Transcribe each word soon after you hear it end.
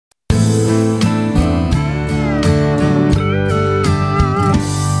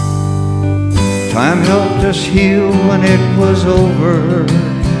Time helped us heal when it was over.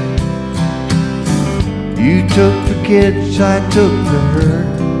 You took the kids, I took the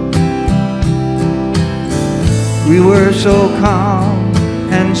hurt. We were so calm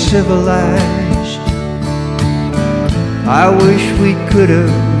and civilized. I wish we could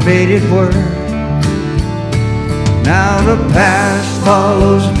have made it work. Now the past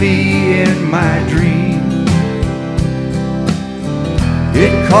follows me in my dreams.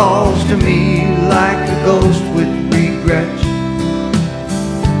 It calls to me like a ghost with regrets.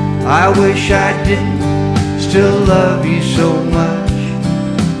 I wish I didn't still love you so much.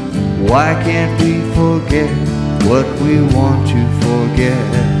 Why can't we forget what we want to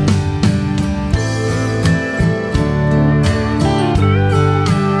forget?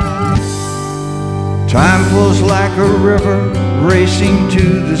 Time flows like a river racing to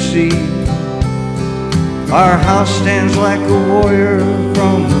the sea. Our house stands like a warrior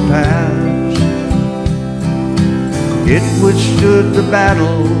from the past. It withstood the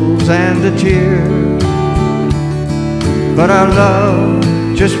battles and the tears, but our love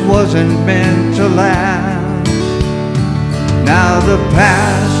just wasn't meant to last. Now the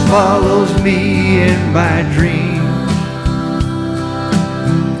past follows me in my dreams.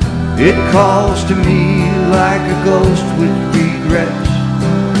 It calls to me like a ghost with regrets.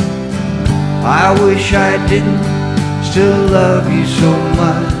 I wish I didn't still love you so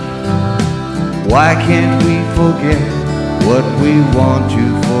much. Why can't we forget what we want to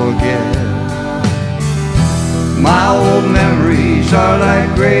forget? My old memories are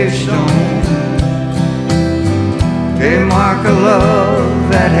like gravestones. They mark a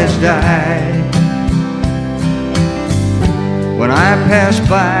love that has died. When I pass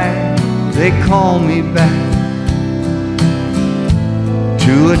by, they call me back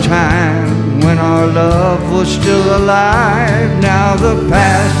to a time when our love was still alive. Now the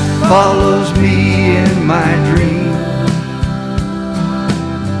past follows me in my dreams.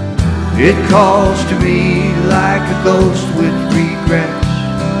 It calls to me like a ghost with regrets.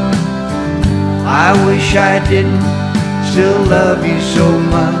 I wish I didn't still love you so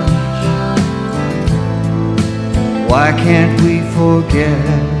much. Why can't we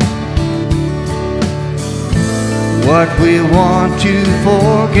forget what we want to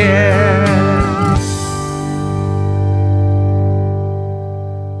forget?